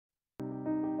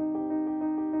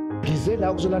ngize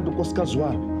la ukuzolanda unkosikazi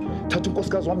wami. Thatha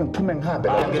unkosikazi wami ngiphume ngihambe.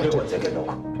 Ngeke kwenzeke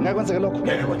lokho. Ngeke kwenzeke lokho.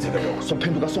 Ngeke kwenzeke lokho.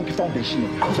 Sophenduka sonke ifoundation.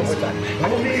 Uzokwenzani?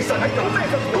 Ngomisa, ngiyomisa.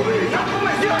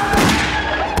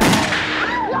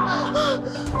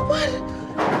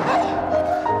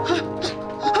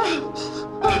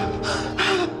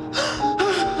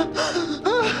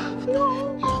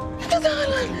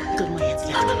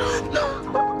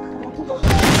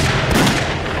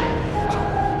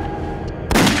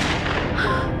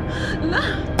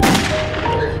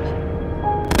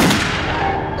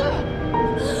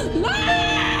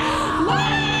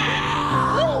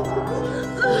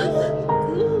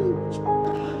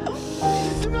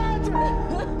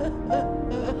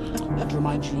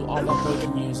 All the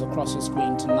breaking news across your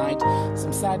screen tonight.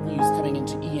 Some sad news coming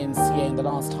into eNCA in the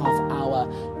last half hour.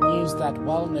 News that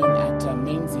well-known actor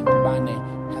Menzi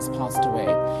Ngubane has passed away.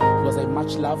 He was a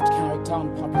much-loved character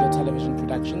on popular television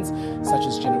productions such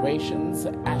as Generations,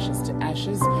 Ashes to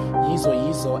Ashes, Yizo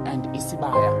Yizo and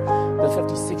Isibaya. The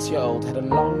 56-year-old had a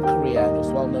long career and was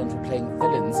well-known for playing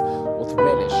villains with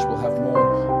relish. We'll have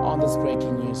more on this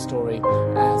breaking news story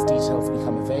as details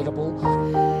become available.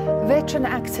 Veteran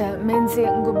actor Menzi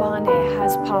Ngubane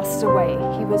has passed away.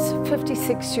 He was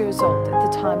 56 years old at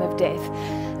the time of death.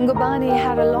 Ngubane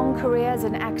had a long career as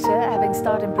an actor, having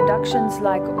starred in productions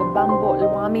like Ubambo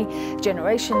Lwam,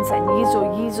 Generations and Yizo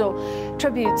Yizo.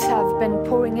 Tributes have been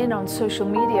pouring in on social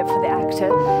media for the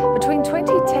actor. Between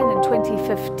 2010 and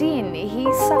 2015,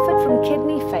 he suffered from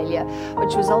kidney failure,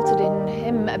 which resulted in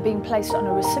him being placed on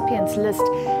a recipients list,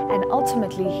 and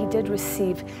ultimately he did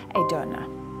receive a donor.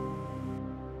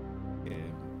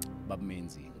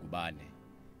 Menzi Ngubane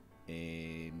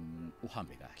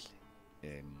uhambe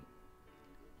kahle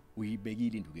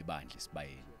uyibekile induku ebandla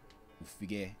Isibayeni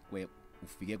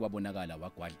ufike kwabonakala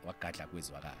wagadla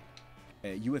kwezwakala.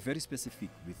 You were very specific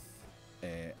with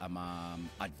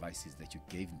advices that you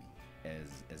gave me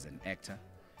as an actor,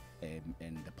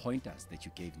 and the pointers that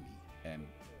you gave me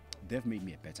they've made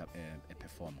me a better a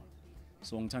performer.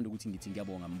 So ngithanda ukuthi ngithi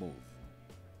ngiyabonga Mbovu,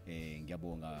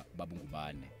 ngiyabonga Baba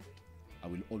Ngubane. I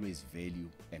will always value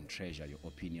and treasure your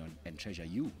opinion and treasure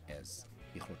you as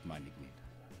Ihrotmani.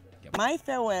 My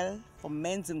farewell for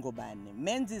Menzi Ngubane.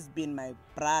 Menzi's been my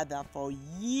brother for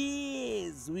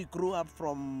years. We grew up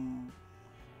from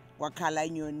Wakala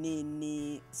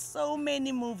Nyonini. So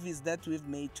many movies that we've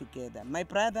made together. My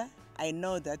brother, I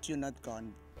know that you're not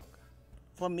gone.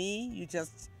 For me, you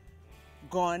just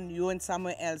gone. You went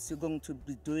somewhere else. You're going to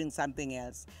be doing something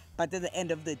else. But at the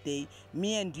end of the day,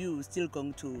 me and you still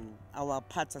going to, our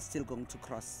paths are still going to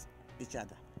cross each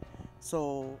other.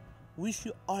 So wish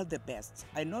you all the best.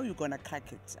 I know you're going to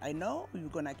crack it. I know you're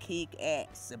going to kick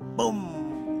ass.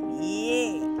 Boom.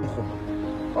 Yeah.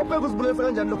 Come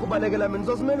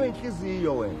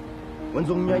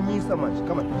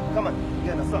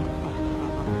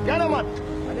on.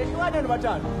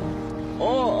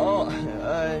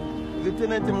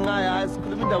 Lieutenant Mngaya,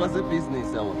 was a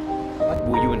business.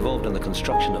 Were you involved in the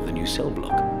construction of the new cell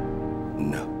block?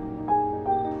 No.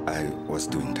 I was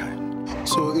doing time.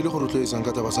 So, is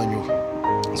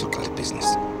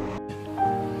business.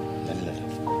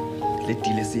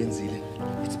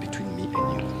 It's between me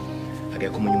and you. Do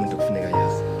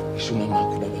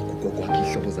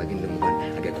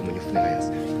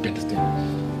you understand?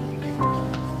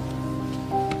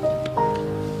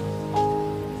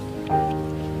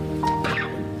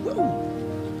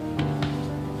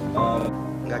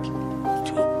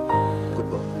 Good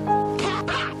boy.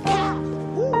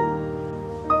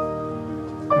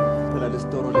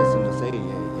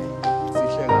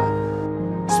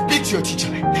 Speak to your teacher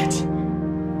like that.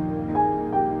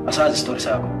 What's the story,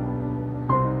 sir?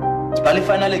 The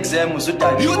final exam was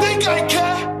done. You think I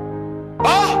care?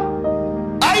 Huh?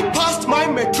 I passed my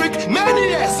matric many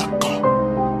years ago.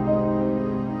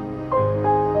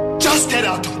 Just get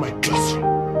out of my classroom.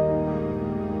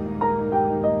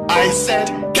 I said,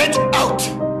 get out!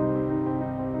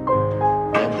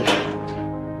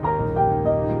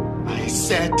 I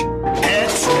said,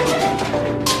 get out!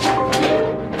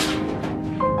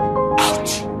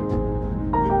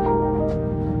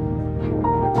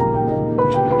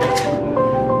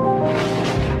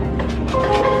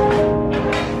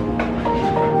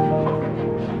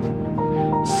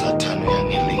 Satan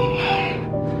yangilinga.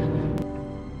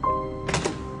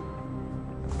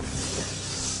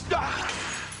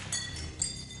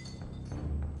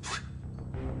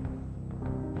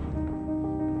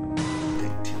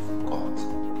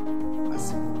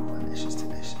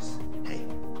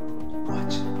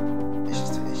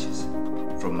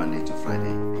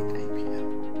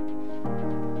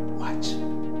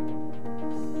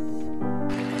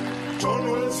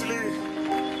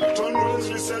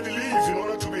 actually said live in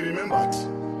order to be remembered.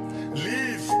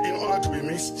 Live in order to be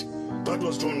missed. That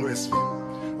was John Wesley.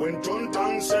 When John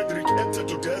Donne said reacted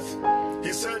to death,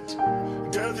 he said,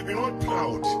 death, be not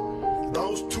proud,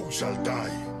 thou too shalt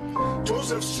die.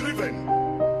 Joseph Shriven,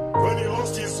 when he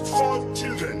lost his 4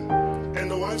 children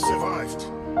and the wife survived,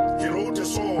 he wrote a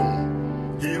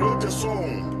song. He wrote a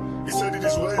song. He said, it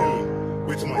is well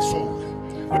with my soul.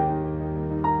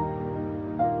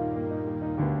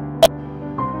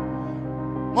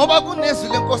 Ngoba kunezwi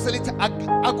lenkosi elithi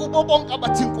akubo bonke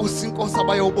abathi inkosi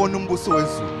abayobona umbuso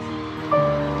wezulu.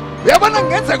 Uyabona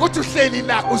ngenzeka ukuthi uhleli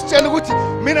la usitshela ukuthi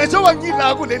mina njengoba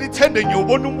ngila kuleli thende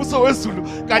ngiyobona umbuso wezulu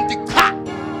kanti cha.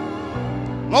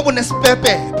 Ngoba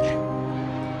unesipepephe.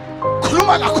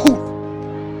 Khuluma kakhulu.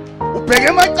 Ubheke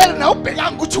emacala na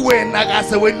ubheka ukuthi wena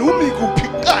kaze wena umi kuphi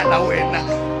qala wena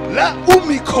la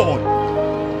umi khona.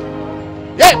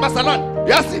 Hey bazalwane,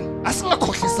 yasini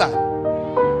asingakhohlisana.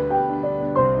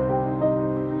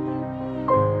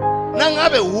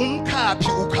 Nangabe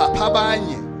umkhaphi ukhapha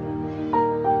abanye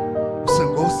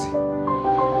usengozi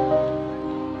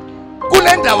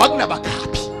kule ndawo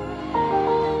akunabakhaphi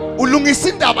ulungisa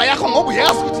indaba yakho ngoba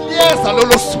uyazi ukuthi liyeza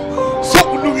lolo suku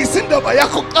so ulungisa indaba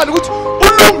yakho qala ukuthi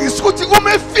ulungise ukuthi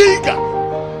uma efika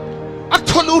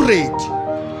akuthola uready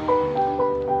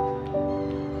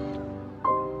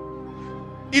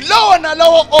ilowo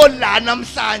nalowo ola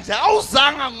namhlanje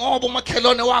awuzanga ngoba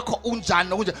umakhelwane wakho unjani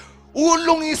nokunje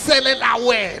ulungiselela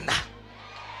wena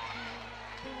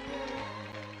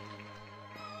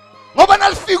ngoba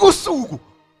nalifika usuku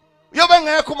uyobe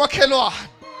ngekho umakhelwane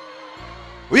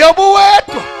uyobe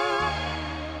wedwa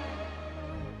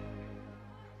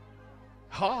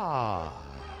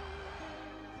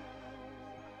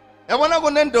yabona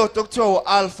kunendoda okuthiwa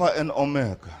alpha and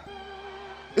omega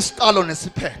isiqalo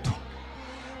nesiphetho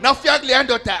nawufika kule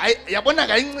ndoda yabona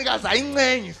kayincikaza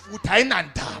ayincenye futhi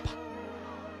ayinandaba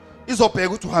izobheka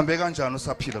ukuthi uhambe kanjani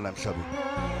usaphila la emhlabeni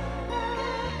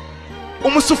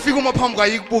uma usufika uma phambi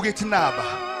kwayikubuka ethi naba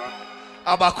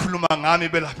abakhuluma ngami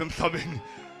belapha emhlabeni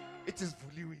it is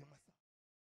vuliwe